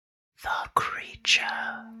The Creature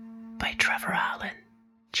by Trevor Allen,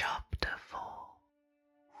 Chapter 4.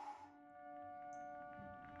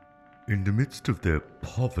 In the midst of their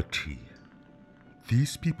poverty,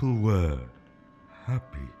 these people were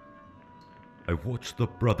happy. I watched the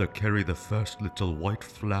brother carry the first little white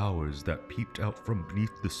flowers that peeped out from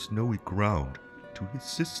beneath the snowy ground to his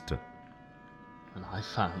sister. And I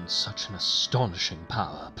found such an astonishing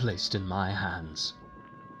power placed in my hands.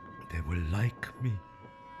 They were like me,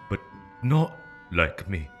 but not like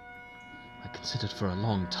me. I considered for a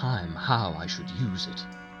long time how I should use it.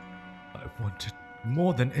 I wanted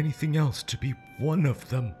more than anything else to be one of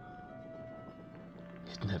them.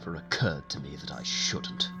 It never occurred to me that I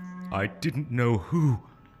shouldn't. I didn't know who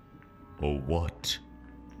or what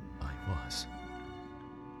I was.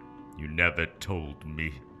 You never told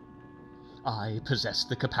me. I possessed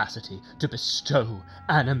the capacity to bestow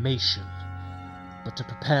animation, but to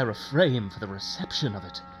prepare a frame for the reception of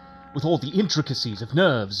it, with all the intricacies of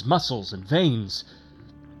nerves, muscles, and veins,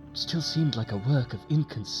 still seemed like a work of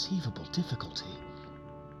inconceivable difficulty.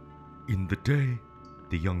 In the day,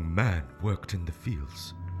 the young man worked in the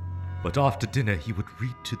fields, but after dinner he would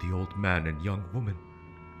read to the old man and young woman.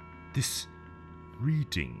 This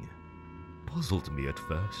reading puzzled me at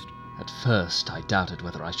first. At first, I doubted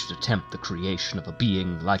whether I should attempt the creation of a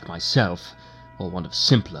being like myself, or one of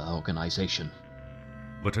simpler organization.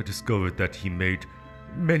 But I discovered that he made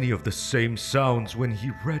many of the same sounds when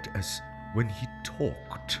he read as when he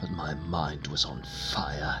talked. But my mind was on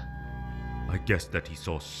fire. I guessed that he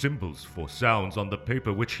saw symbols for sounds on the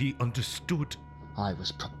paper which he understood. I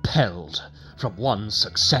was propelled from one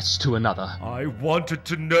success to another. I wanted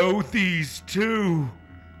to know these too.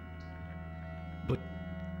 But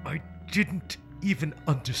I didn't even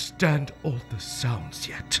understand all the sounds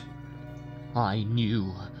yet. I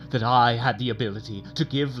knew that I had the ability to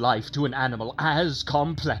give life to an animal as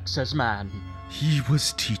complex as man. He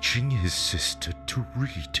was teaching his sister to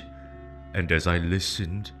read, and as I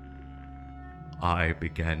listened, I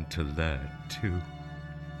began to learn too.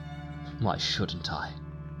 Why shouldn't I?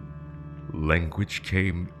 Language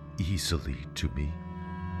came easily to me.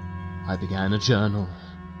 I began a journal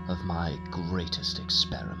of my greatest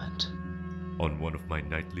experiment. On one of my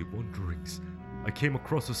nightly wanderings, I came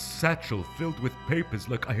across a satchel filled with papers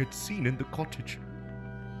like I had seen in the cottage.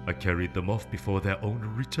 I carried them off before their owner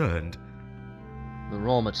returned. The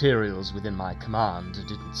raw materials within my command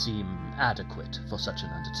didn't seem adequate for such an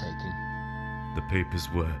undertaking. The papers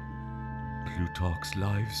were Plutarch's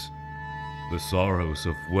Lives, The Sorrows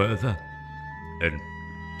of Werther, and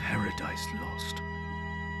Paradise Lost.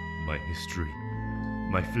 My history,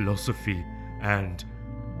 my philosophy, and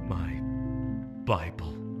my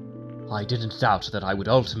Bible. I didn't doubt that I would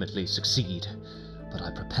ultimately succeed, but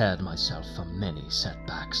I prepared myself for many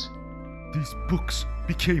setbacks. These books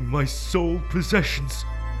became my sole possessions,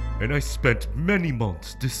 and I spent many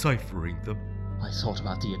months deciphering them. I thought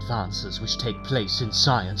about the advances which take place in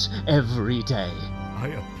science every day. I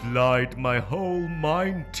applied my whole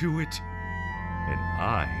mind to it, and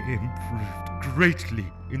I improved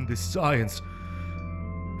greatly in the science,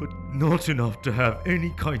 but not enough to have any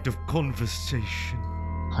kind of conversation.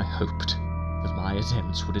 I hoped that my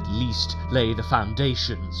attempts would at least lay the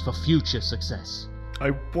foundations for future success.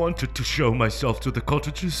 I wanted to show myself to the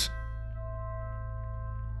cottagers.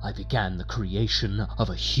 I began the creation of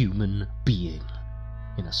a human being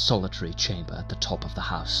in a solitary chamber at the top of the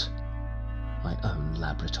house, my own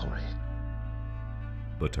laboratory.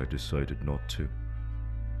 But I decided not to,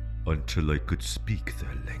 until I could speak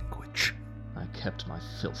their language. I kept my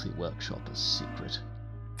filthy workshop a secret.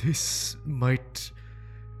 This might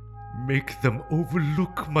make them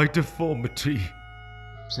overlook my deformity.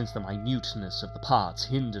 Since the minuteness of the parts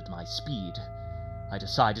hindered my speed, I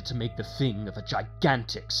decided to make the thing of a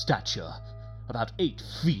gigantic stature, about 8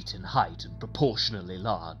 feet in height and proportionally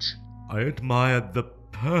large. I admired the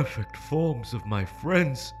perfect forms of my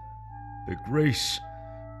friends, their grace,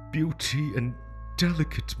 beauty, and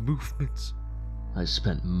delicate movements. I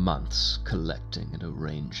spent months collecting and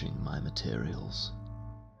arranging my materials.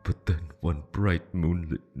 But then one bright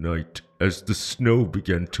moonlit night, as the snow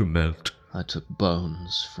began to melt, I took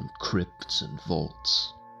bones from crypts and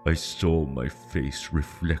vaults. I saw my face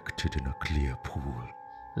reflected in a clear pool.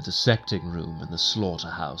 The dissecting room in the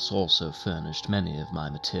slaughterhouse also furnished many of my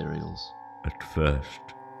materials. At first,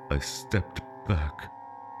 I stepped back,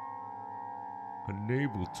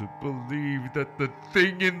 unable to believe that the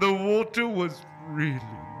thing in the water was really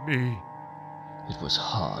me. It was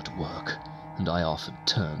hard work, and I often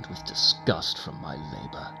turned with disgust from my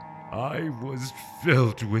labor. I was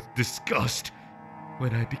filled with disgust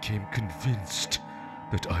when I became convinced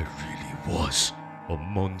that I really was a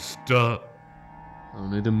monster.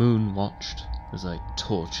 Only the moon watched as I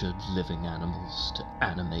tortured living animals to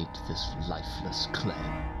animate this lifeless clay.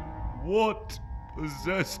 What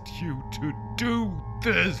possessed you to do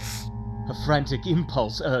this? A frantic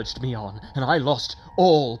impulse urged me on, and I lost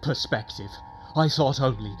all perspective. I thought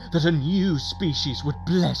only that a new species would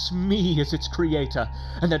bless me as its creator,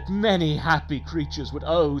 and that many happy creatures would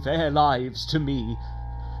owe their lives to me.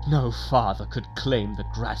 No father could claim the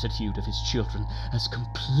gratitude of his children as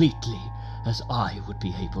completely as I would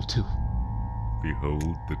be able to.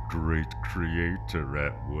 Behold the great creator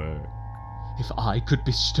at work. If I could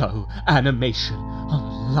bestow animation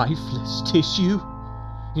on lifeless tissue,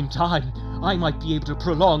 in time I might be able to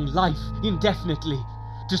prolong life indefinitely,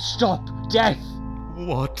 to stop death.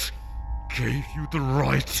 What gave you the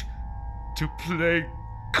right to play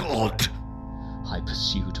God? I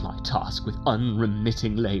pursued my task with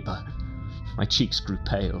unremitting labor. My cheeks grew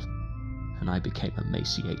pale, and I became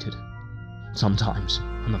emaciated, sometimes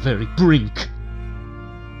on the very brink.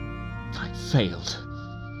 I failed,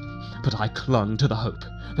 but I clung to the hope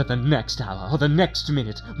that the next hour or the next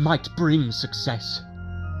minute might bring success.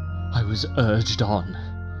 I was urged on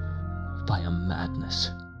by a madness.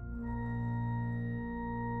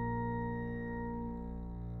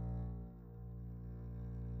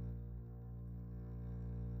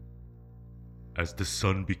 As the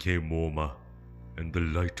sun became warmer and the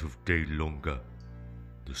light of day longer,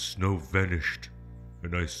 the snow vanished,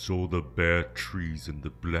 and I saw the bare trees and the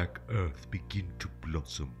black earth begin to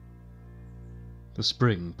blossom. The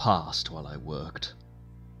spring passed while I worked.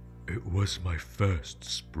 It was my first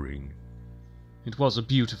spring. It was a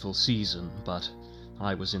beautiful season, but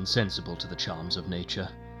I was insensible to the charms of nature.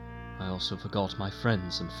 I also forgot my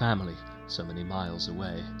friends and family so many miles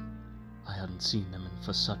away. I hadn't seen them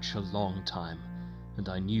for such a long time, and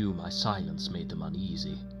I knew my silence made them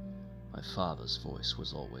uneasy. My father's voice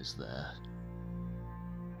was always there.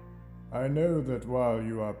 I know that while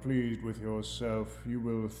you are pleased with yourself, you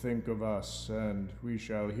will think of us, and we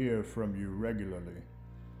shall hear from you regularly.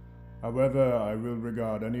 However, I will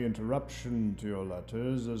regard any interruption to your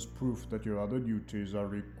letters as proof that your other duties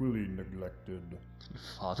are equally neglected.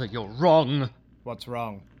 Father, you're wrong! What's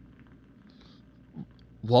wrong?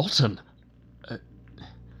 Walton!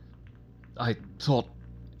 I thought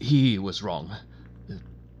he was wrong,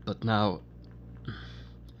 but now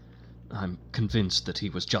I'm convinced that he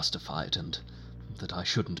was justified and that I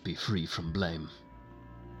shouldn't be free from blame.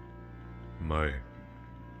 My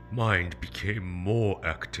mind became more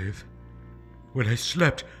active. When I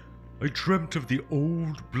slept, I dreamt of the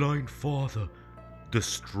old blind father, the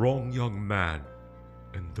strong young man,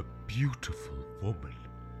 and the beautiful woman.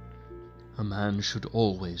 A man should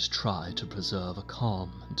always try to preserve a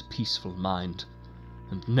calm and peaceful mind,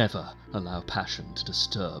 and never allow passion to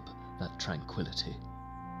disturb that tranquility.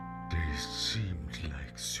 They seemed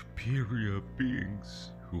like superior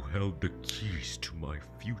beings who held the keys to my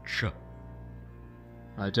future.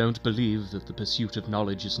 I don't believe that the pursuit of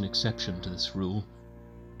knowledge is an exception to this rule.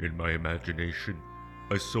 In my imagination,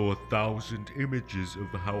 I saw 1,000 images of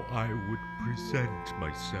how I would present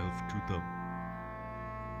myself to them,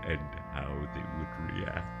 and how they would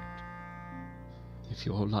react. If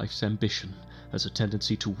your life's ambition has a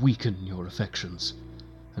tendency to weaken your affections,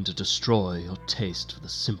 and to destroy your taste for the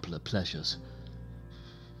simpler pleasures,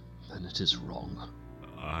 then it is wrong.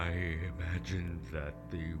 I imagined that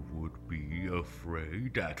they would be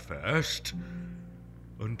afraid at first,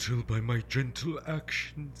 until by my gentle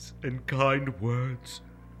actions and kind words,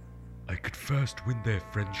 I could first win their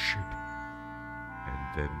friendship,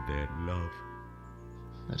 and then their love.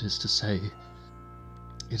 That is to say,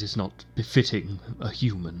 it is not befitting a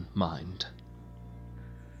human mind.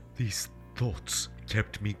 These thoughts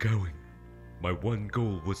kept me going. My one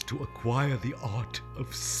goal was to acquire the art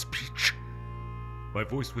of speech. My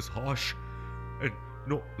voice was harsh, and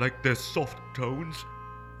not like their soft tones,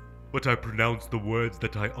 but I pronounced the words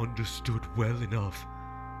that I understood well enough.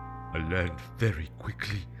 I learned very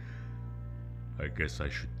quickly. I guess I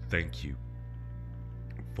should thank you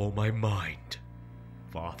for my mind,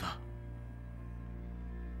 Father.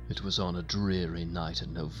 It was on a dreary night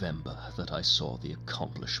in November that I saw the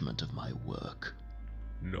accomplishment of my work.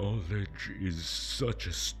 Knowledge is such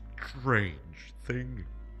a strange thing.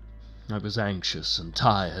 I was anxious and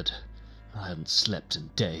tired. I hadn't slept in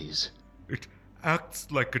days. It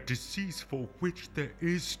acts like a disease for which there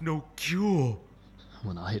is no cure.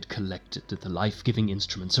 When I had collected the life-giving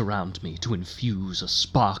instruments around me to infuse a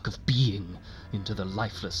spark of being into the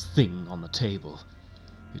lifeless thing on the table,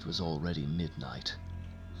 it was already midnight.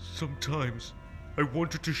 Sometimes I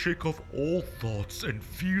wanted to shake off all thoughts and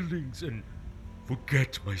feelings and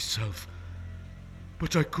forget myself.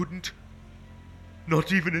 but I couldn't.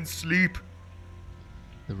 Not even in sleep.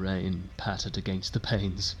 The rain pattered against the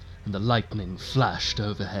panes, and the lightning flashed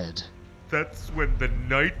overhead. That's when the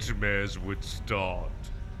nightmares would start.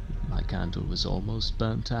 My candle was almost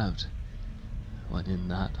burnt out, when in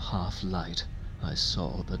that half-light I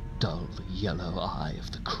saw the dull yellow eye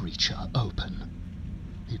of the creature open.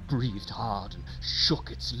 It breathed hard and shook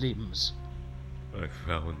its limbs. I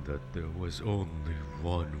found that there was only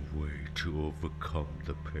one way to overcome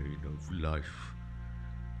the pain of life,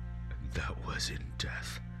 and that was in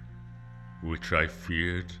death, which I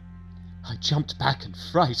feared. I jumped back in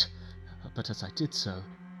fright, but as I did so,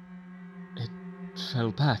 it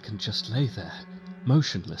fell back and just lay there,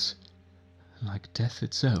 motionless, like death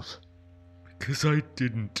itself. Because I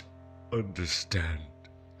didn't understand.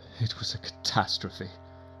 It was a catastrophe.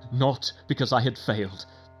 Not because I had failed,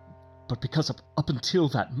 but because up until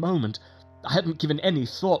that moment, I hadn't given any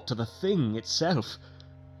thought to the thing itself.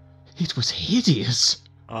 It was hideous.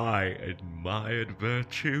 I admired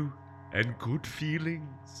virtue and good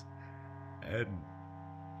feelings, and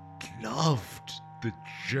loved the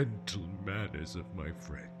gentle manners of my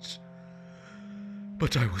friends.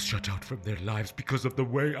 But I was shut out from their lives because of the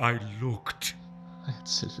way I looked. I had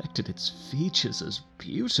selected its features as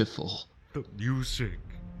beautiful. The music,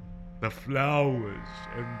 the flowers,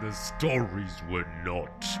 and the stories were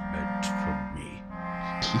not meant for me.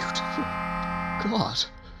 Beautiful? God,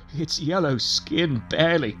 its yellow skin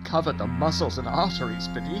barely covered the muscles and arteries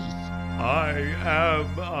beneath. I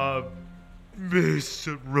am a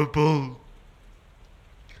miserable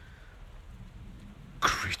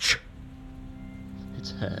creature.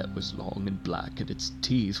 Its hair was long and black, and its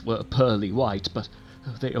teeth were pearly white, but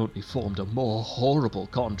they only formed a more horrible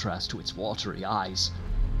contrast to its watery eyes.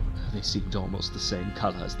 They seemed almost the same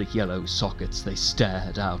colour as the yellow sockets they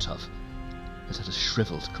stared out of. It had a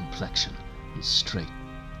shriveled complexion and straight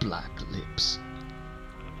black lips.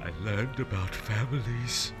 I learned about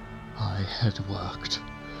families. I had worked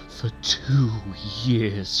for 2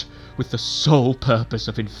 years with the sole purpose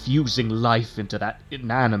of infusing life into that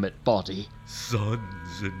inanimate body.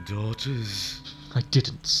 Sons and daughters. I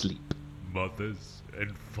didn't sleep. Mothers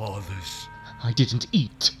and fathers. I didn't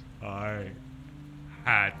eat. I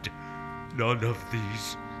had none of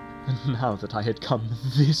these. And now that I had come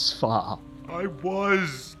this far, I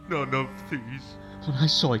was none of these. when I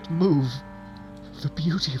saw it move, the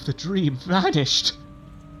beauty of the dream vanished.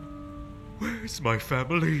 Where's my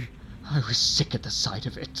family? I was sick at the sight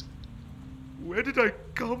of it. Where did I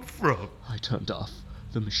come from? I turned off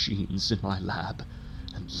the machines in my lab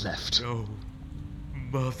and left. No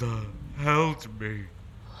mother held me.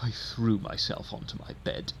 I threw myself onto my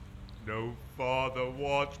bed, No father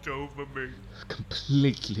watched over me.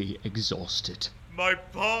 completely exhausted, My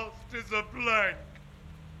past is a blank.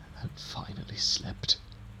 and finally slept.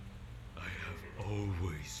 I have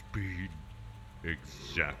always been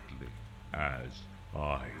exactly as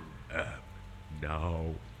I am now.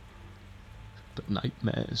 But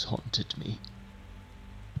nightmares haunted me.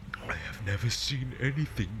 I have never seen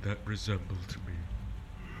anything that resembled me.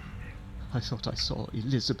 I thought I saw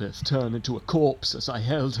Elizabeth turn into a corpse as I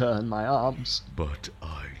held her in my arms. But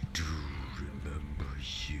I do remember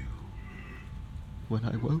you. When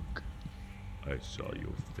I woke, I saw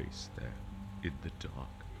your face there, in the dark,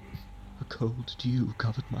 a cold dew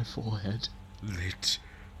covered my forehead. lit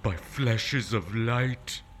by flashes of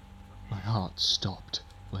light. My heart stopped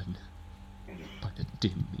when, by the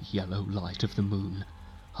dim yellow light of the moon,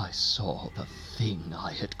 I saw the thing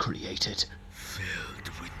I had created. Filled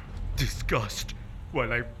with disgust,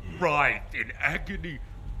 while I writhed in agony,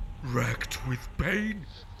 racked with pain.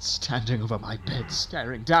 Standing over my bed,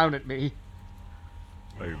 staring down at me.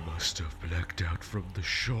 I must have blacked out from the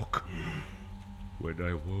shock. When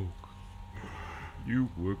I woke, you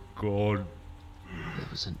were gone. There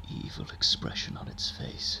was an evil expression on its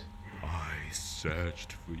face. I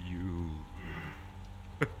searched for you.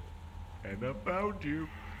 And I found you,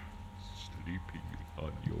 sleeping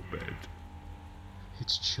on your bed.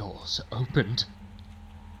 Its jaws opened.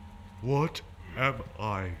 What am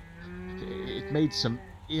I? It made some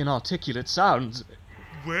inarticulate sounds.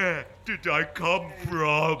 Where did I come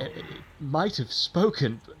from? It might have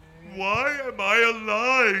spoken, Why am I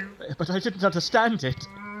alive? but I didn't understand it.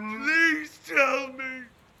 Please tell me.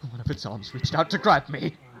 One of its arms reached out to grab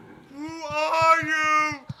me. Who are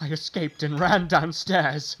you? I escaped and ran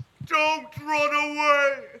downstairs. Don't run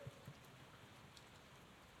away.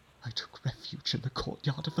 I took refuge in the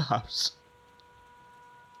courtyard of the house.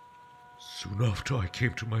 Soon after I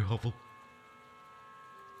came to my hovel,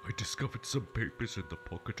 I discovered some papers in the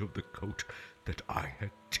pocket of the coat that I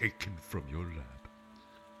had taken from your lab.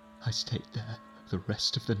 I stayed there the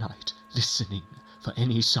rest of the night listening for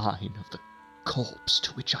any sign of the corpse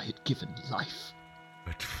to which I had given life.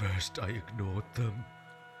 At first I ignored them,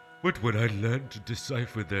 but when I learned to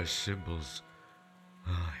decipher their symbols,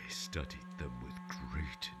 I studied them with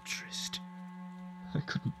great interest. I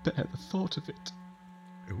couldn't bear the thought of it.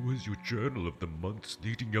 It was your journal of the months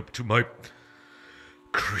leading up to my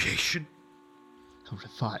creation. A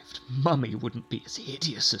revived mummy wouldn't be as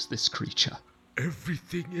hideous as this creature.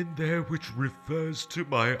 Everything in there which refers to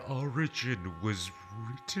my origin was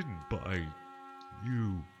written by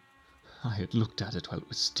you. I had looked at it while it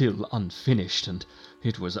was still unfinished, and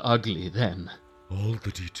it was ugly then. All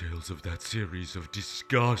the details of that series of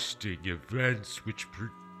disgusting events which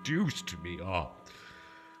produced me are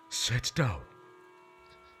set down.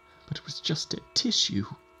 But it was just a tissue.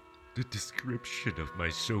 The description of my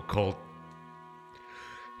so-called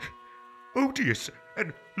odious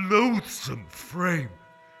and loathsome frame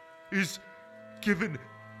is given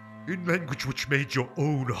in language which made your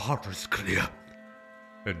own horrors clear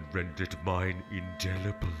and rendered mine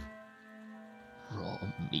indelible. Raw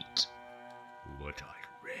meat. What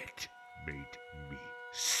I read made me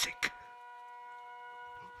sick.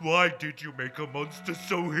 Why did you make a monster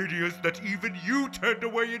so hideous that even you turned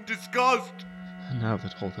away in disgust? And now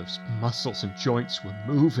that all those muscles and joints were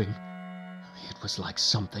moving, it was like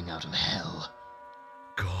something out of hell.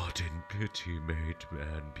 God in pity made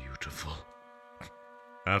man beautiful,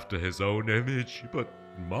 after his own image, but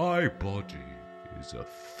my body is a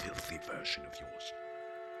filthy version of yours.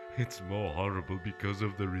 It's more horrible because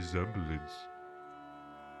of the resemblance.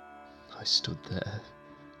 I stood there,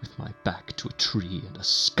 with my back to a tree and a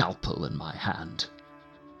scalpel in my hand,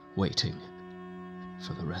 waiting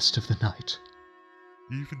for the rest of the night.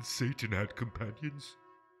 Even Satan had companions,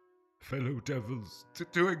 fellow devils,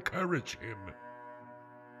 to encourage him.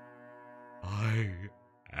 I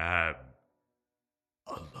am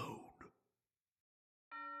alone.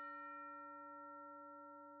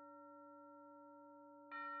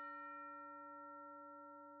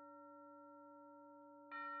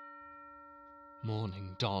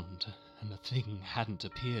 Morning dawned, and the thing hadn't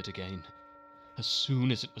appeared again. As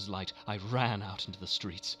soon as it was light, I ran out into the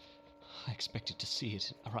streets. I expected to see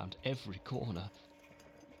it around every corner.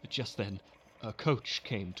 Just then, a coach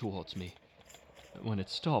came towards me. When it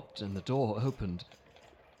stopped and the door opened,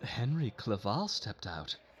 Henry Clerval stepped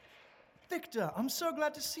out. Victor, I'm so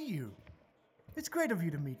glad to see you. It's great of you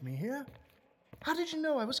to meet me here. How did you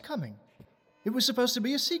know I was coming? It was supposed to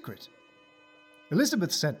be a secret.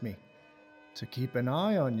 Elizabeth sent me to keep an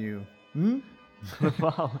eye on you.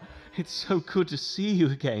 Clerval, it's so good to see you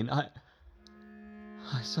again. I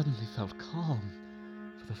suddenly felt calm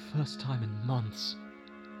for the first time in months.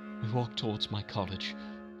 I walked towards my college,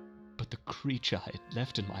 but the creature I had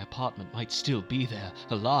left in my apartment might still be there,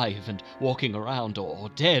 alive and walking around, or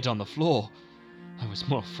dead on the floor. I was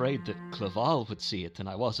more afraid that Clerval would see it than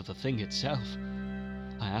I was of the thing itself.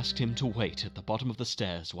 I asked him to wait at the bottom of the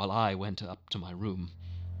stairs while I went up to my room.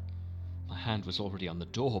 My hand was already on the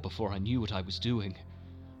door before I knew what I was doing.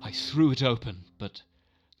 I threw it open, but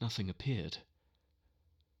nothing appeared.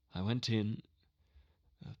 I went in,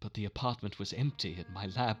 but the apartment was empty and my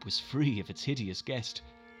lab was free of its hideous guest.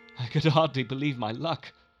 I could hardly believe my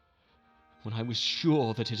luck. When I was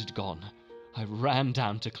sure that it had gone, I ran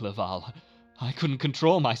down to Clerval. I couldn't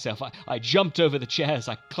control myself. I jumped over the chairs,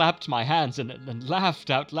 I clapped my hands and laughed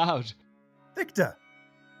out loud. Victor,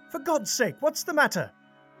 for God's sake, what's the matter?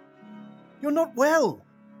 You're not well.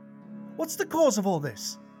 What's the cause of all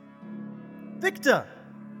this? Victor,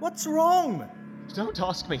 what's wrong? Don't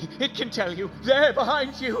ask me. It can tell you. There,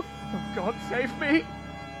 behind you. Oh, God, save me.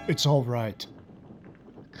 It's all right.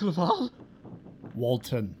 Clerval?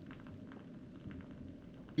 Walton.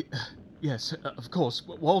 Yes, of course.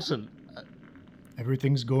 Walton.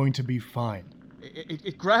 Everything's going to be fine.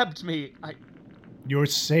 It grabbed me. You're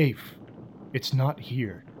safe. It's not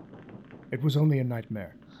here. It was only a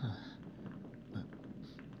nightmare.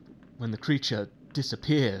 When the creature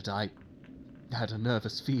disappeared, I had a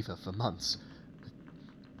nervous fever for months.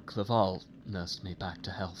 Clerval nursed me back to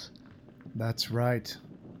health. That's right.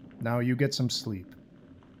 Now you get some sleep.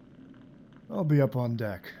 I'll be up on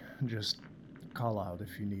deck. Just call out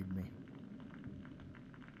if you need me.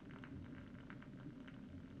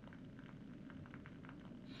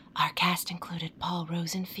 Our cast included Paul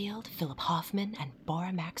Rosenfield, Philip Hoffman, and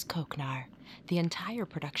Bora Max Koknar. The entire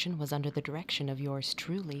production was under the direction of yours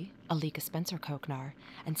truly, Alika Spencer Koknar,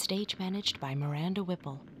 and stage managed by Miranda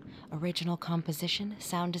Whipple. Original composition,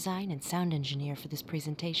 sound design, and sound engineer for this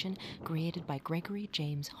presentation created by Gregory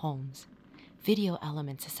James Holmes. Video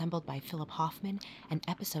elements assembled by Philip Hoffman and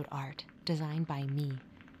episode art designed by me.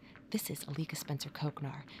 This is Alika Spencer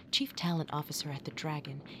Koknar, Chief Talent Officer at The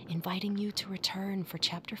Dragon, inviting you to return for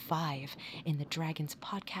Chapter 5 in The Dragon's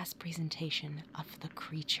podcast presentation of The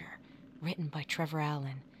Creature, written by Trevor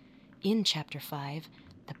Allen. In Chapter 5,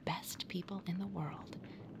 The Best People in the World,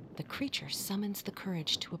 the creature summons the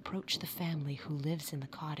courage to approach the family who lives in the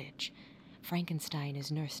cottage. Frankenstein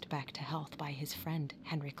is nursed back to health by his friend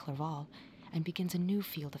Henry Clerval and begins a new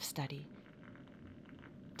field of study.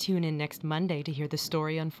 Tune in next Monday to hear the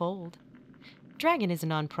story unfold. Dragon is a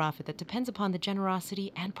nonprofit that depends upon the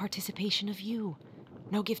generosity and participation of you.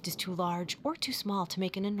 No gift is too large or too small to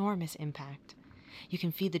make an enormous impact. You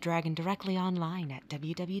can feed the Dragon directly online at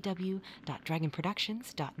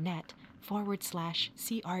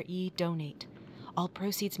www.dragonproductions.net/CRE donate. All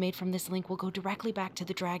proceeds made from this link will go directly back to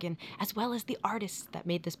the Dragon, as well as the artists that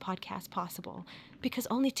made this podcast possible, because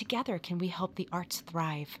only together can we help the arts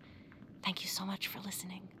thrive. Thank you so much for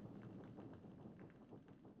listening.